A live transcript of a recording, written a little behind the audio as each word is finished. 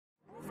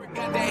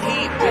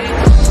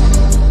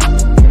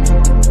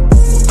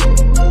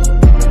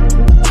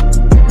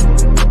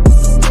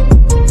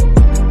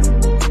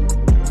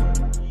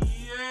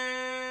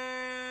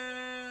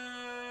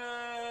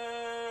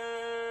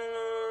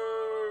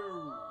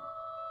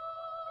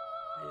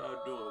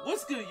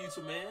What's good,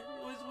 YouTube, man?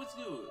 What's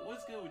good?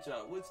 What's good with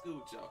y'all? What's good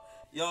with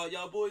y'all?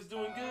 Y'all boys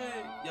doing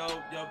good?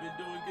 Y'all been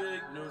doing good?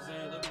 You know what I'm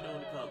saying? Let me know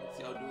in the comments.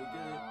 Y'all doing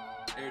good?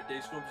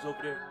 Everyday Scrumpers over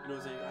there. You know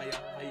what I'm saying?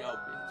 How y'all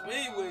been? But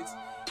anyways,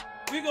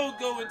 we gonna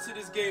go into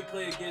this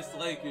gameplay against the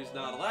Lakers.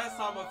 Now, the last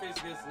time I faced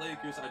against the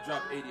Lakers, I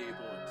dropped 88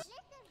 points.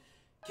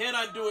 Can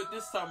I do it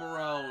this time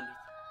around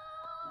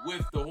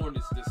with the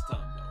Hornets this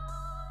time,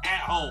 though? At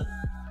home.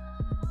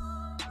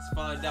 Let's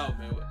find out,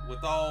 man.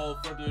 With all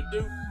further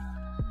ado,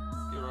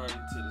 get right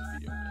into this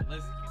video, man.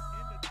 Let's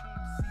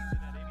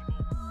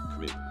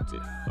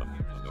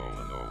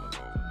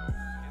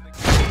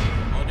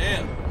Oh,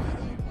 damn.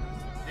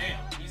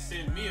 Damn, he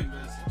sent me a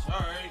message.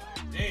 Alright.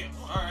 Damn.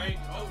 Alright.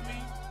 Oh, me.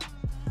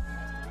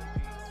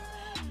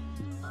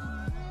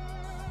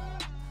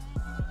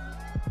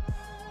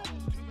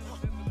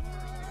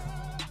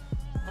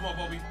 Come on,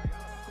 Bobby.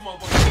 Come on,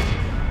 Bobby.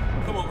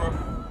 Come on, bro.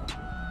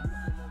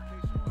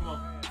 Come on.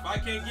 If I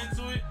can't get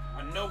to it, I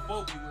know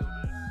Bobby will.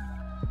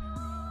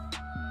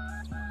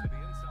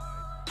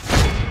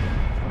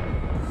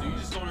 So you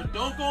just gonna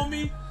dunk on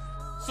me?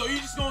 So you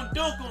just gonna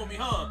dunk on me,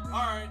 huh?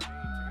 Alright.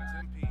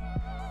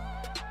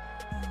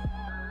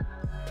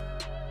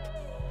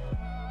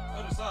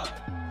 Other side.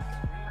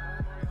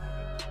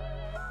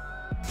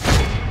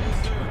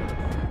 Yes, sir.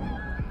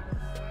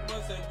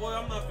 I said, boy,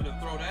 I'm not finna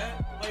throw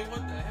that. Like,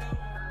 what the hell?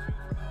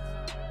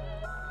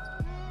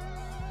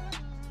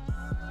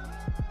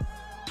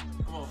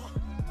 Come on.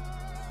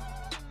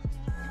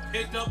 You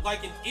picked up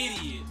like an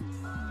idiot.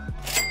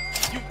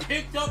 You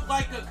picked up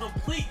like a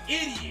complete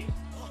idiot.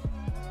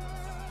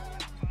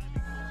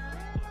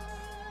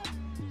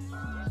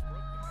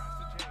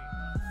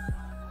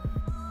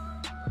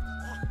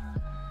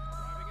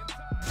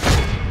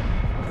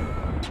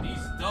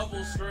 These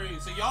double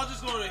screens. So y'all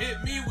just gonna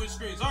hit me with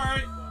screens.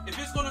 Alright. If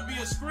it's gonna be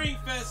a screen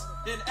fest,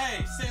 then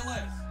hey, say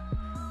less.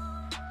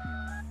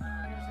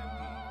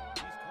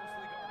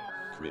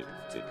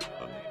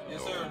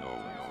 Yes, sir.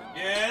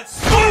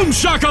 Yes. Boom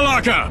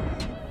shakalaka!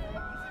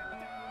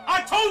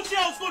 I told you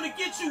I was gonna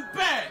get you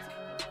back.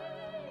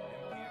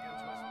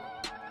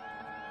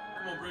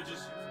 Come on,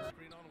 Bridges.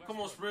 Come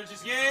on,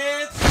 Bridges.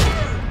 Yes,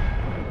 sir.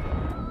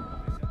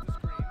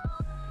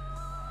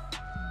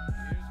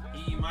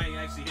 He might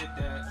actually hit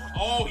that.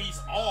 Oh, he's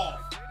off.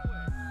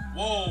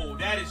 Whoa,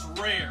 that is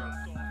rare.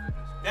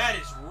 That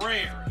is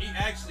rare. He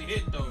actually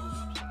hit those.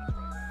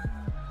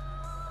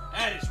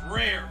 That is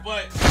rare,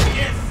 but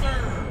yes,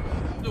 sir.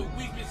 The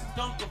weakest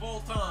dunk of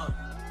all time.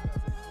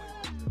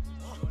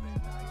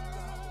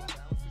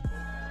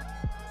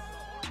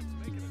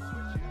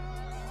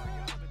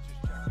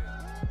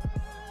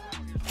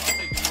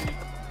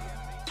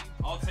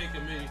 I'll take a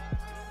minute.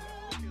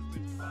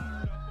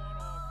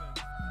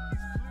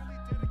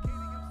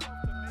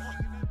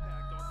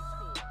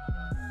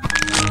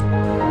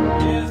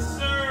 Yes,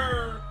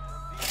 sir.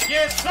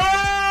 Yes, sir.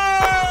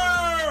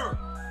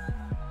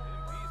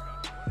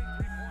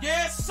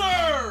 Yes,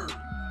 sir.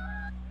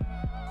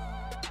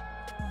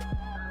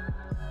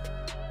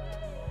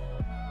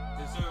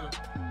 Yes, sir.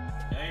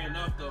 That ain't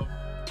enough, though.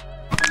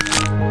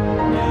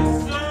 Yes,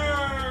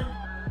 sir.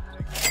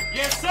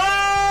 Yes, sir.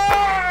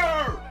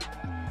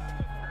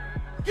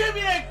 Give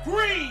me that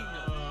green.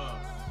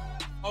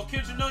 Oh,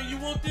 Kendra, no, you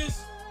want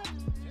this?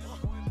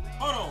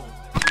 Hold on.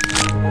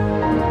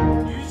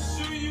 You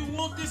sure you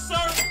want this,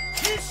 sir?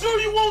 You sure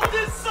you want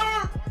this,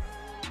 sir?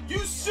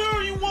 You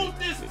sure you want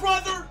this,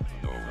 brother?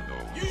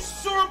 You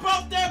sure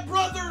about that,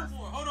 brother?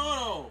 Hold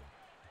on.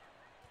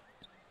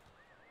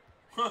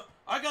 Huh,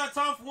 I got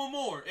time for one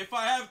more. If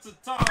I have to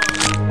time.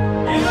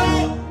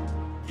 Yeah.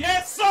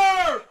 Yes,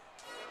 sir.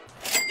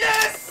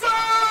 Yes, sir.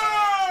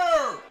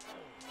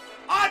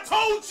 I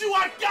told you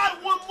I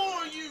got one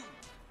more of you.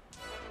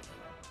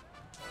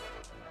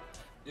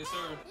 Yes,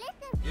 sir.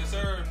 Yes,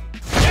 sir.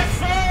 Yes,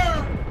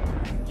 sir.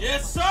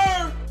 Yes,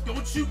 sir.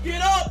 Don't you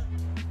get up.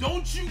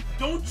 Don't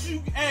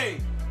you, hey,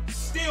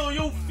 stay on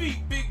your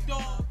feet, big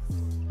dog.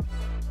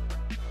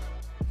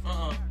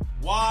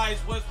 Why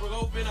is Westbrook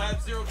open? I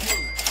have zero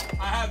clue.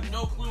 I have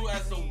no clue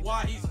as to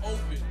why he's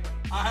open.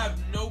 I have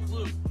no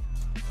clue.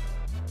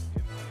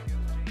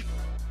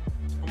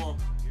 Come on.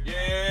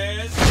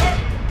 Yes, sir.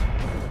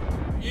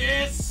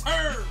 Yes,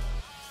 sir.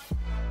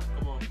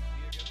 Come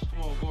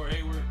on, Gordon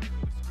Hayward.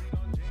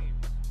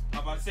 I'm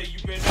about to say you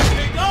better not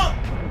pick up.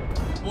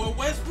 Boy,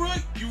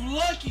 Westbrook, you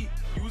lucky.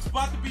 You was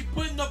about to be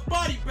put in the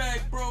body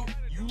bag, bro.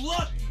 You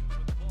lucky.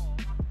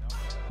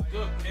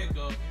 Good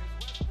pickup.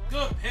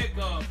 Good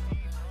pickup.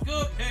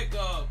 Good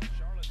pickup.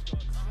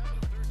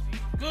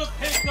 Good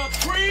pickup.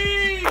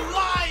 Green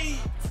light.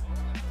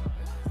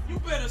 You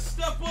better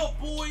step up,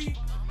 boy.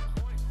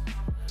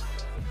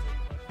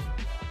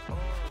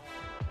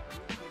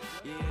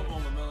 Come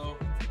on, LaMelo.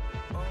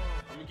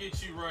 I'm gonna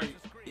get you right.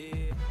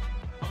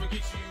 I'm gonna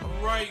get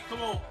you right.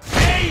 Come on.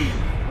 Hey!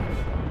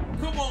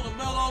 Come on,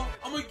 LaMelo.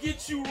 I'm gonna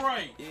get you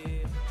right.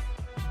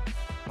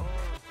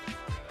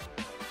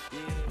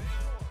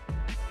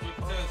 Quick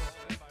test.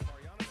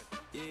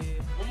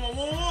 One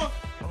more.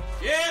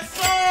 Yes,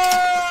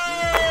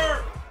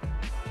 sir!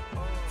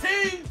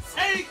 Team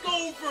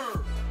takeover!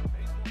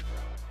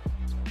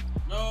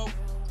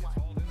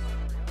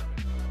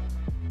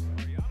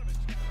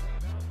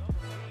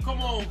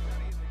 Come on.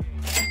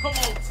 Come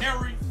on,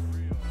 Terry.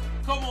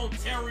 Come on,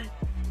 Terry.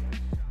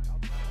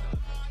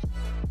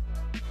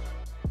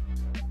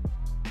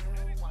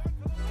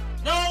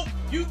 No,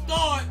 you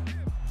thought.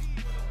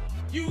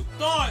 You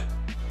thought.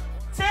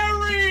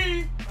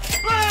 Terry!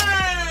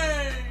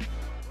 Bang!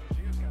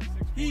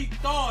 He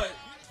thought.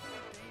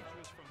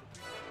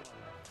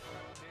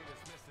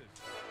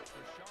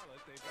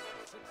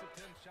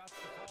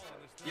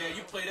 Yeah,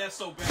 you play that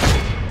so bad.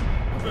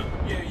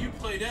 Yeah, you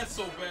play that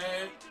so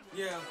bad.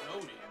 Yeah,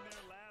 noted.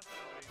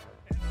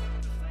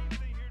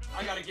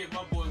 I gotta get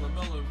my boy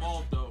LaMelo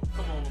involved though.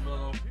 Come on,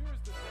 LaMelo.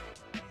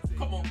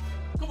 Come on.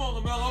 Come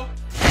on, LaMelo.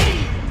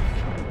 Hey!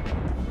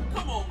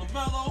 Come on,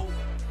 LaMelo.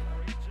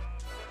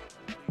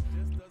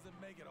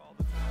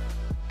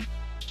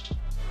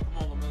 Come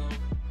on, LaMelo.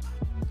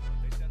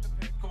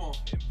 Come on.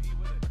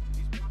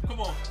 Come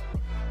on.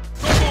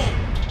 Come on.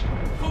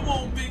 Come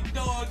on, big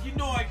dog. You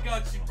know I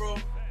got you, bro.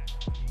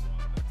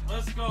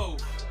 Let's go.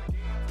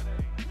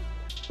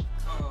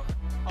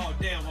 Oh,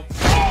 damn. I'm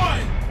on!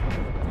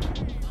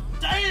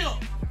 Damn!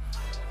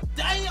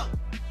 Damn!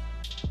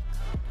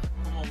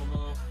 Come on,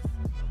 LaMelo.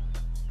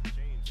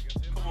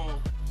 Come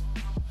on.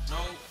 No,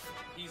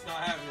 he's not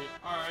having it.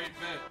 Alright,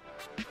 bet.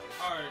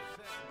 Alright,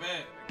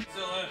 bet.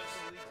 Say less.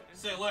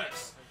 Say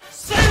less.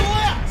 Say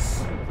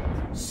less!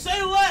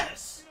 Say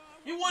less!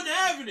 He wasn't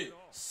having it.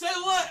 Say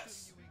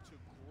less!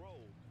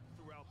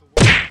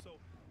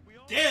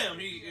 Damn,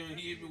 he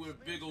hit me with a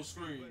big old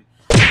screen.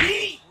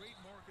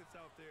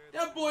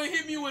 That boy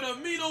hit me with a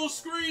mean old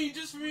screen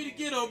just for me to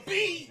get a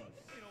beat.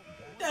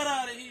 Get that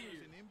out of here.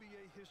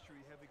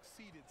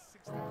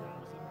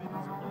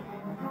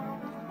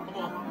 Come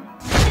on.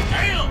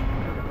 Damn!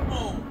 Come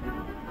on.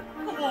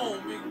 Come on,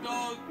 big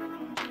dog.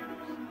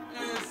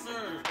 Yes,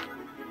 sir.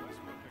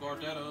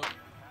 Guard that up.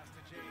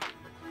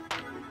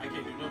 I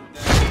can't do nothing with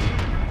that.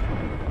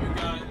 You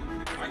got it.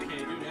 I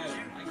can't do that.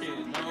 I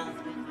can't. No.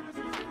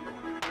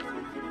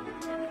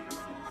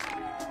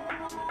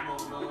 Come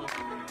on, Melo.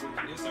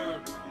 Yes, sir.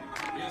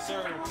 Yes,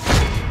 sir.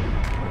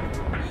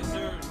 Yes,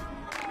 sir.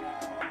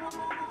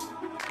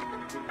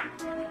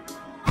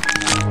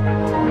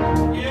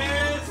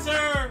 Yes,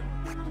 sir.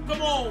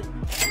 Come on.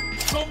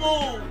 Come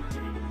on.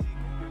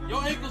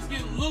 Your ankles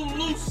get a little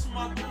loose,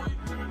 my boy.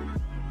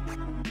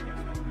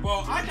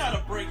 Bro, I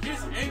gotta break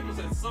his ankles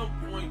at some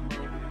point,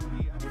 bro.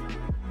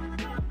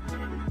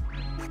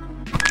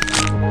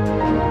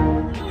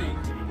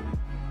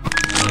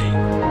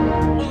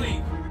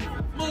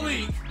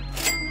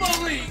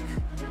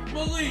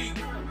 Malik,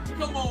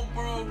 come on,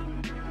 bro.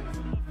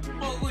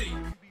 Malik,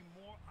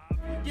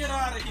 get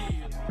out of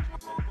here.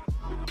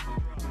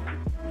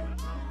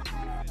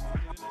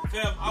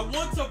 Fam, I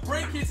want to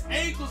break his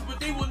ankles, but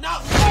they will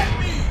not let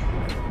me.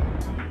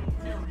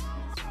 Terry,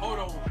 hold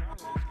on.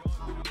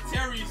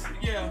 Terry's,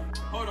 yeah,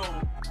 hold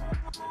on.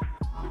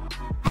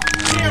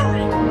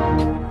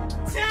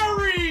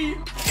 Terry!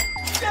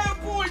 That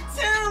boy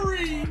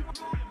Terry!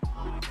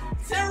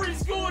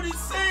 Terry's going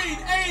insane.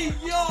 Hey,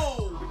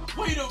 yo!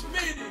 Wait a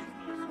minute.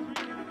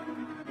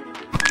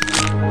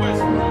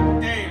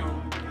 Westbrook, damn.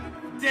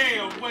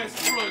 Damn,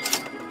 Westbrook.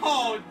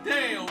 Oh,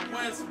 damn,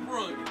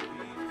 Westbrook.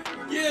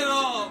 Get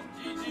up.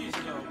 GG's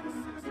though.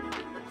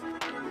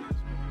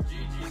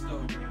 GG's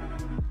though.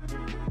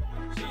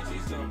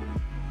 GG's though.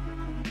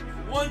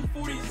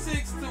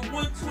 146 to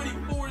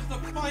 124 is the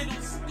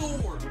final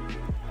score.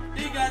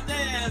 They got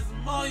that ass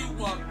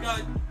mollywop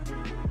got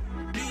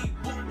beat.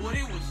 Boy,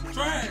 it was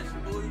trash,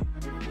 boy.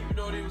 Even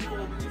though they was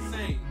going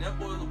insane. That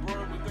boy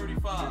LeBron with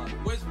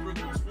 35. Westbrook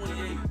with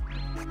 28.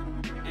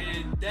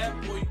 And that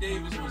boy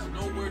Davis was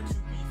nowhere to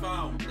be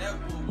found. That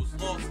boy was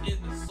lost in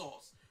the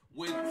sauce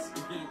with only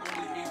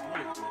 8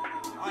 points.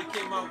 I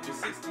came out with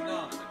 69.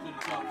 I could have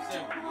dropped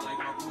 70. Like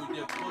my boy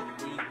Devin Booker,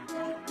 we ain't even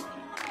talking about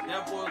it.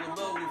 That boy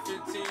LaMelo with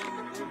 15.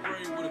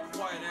 Oubre with a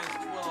quiet ass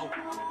 12.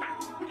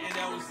 And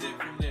that was it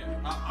from there.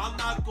 I'm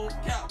not going to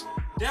count.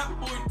 That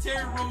boy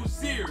Terry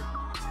Rozier.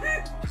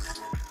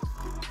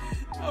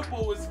 That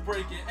boy was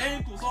breaking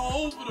ankles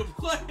all over the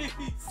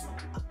place.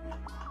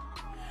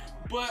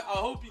 But I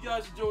hope you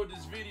guys enjoyed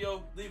this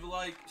video. Leave a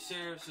like,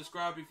 share,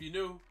 subscribe if you're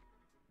new.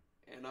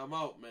 And I'm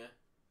out, man.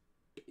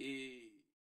 Peace.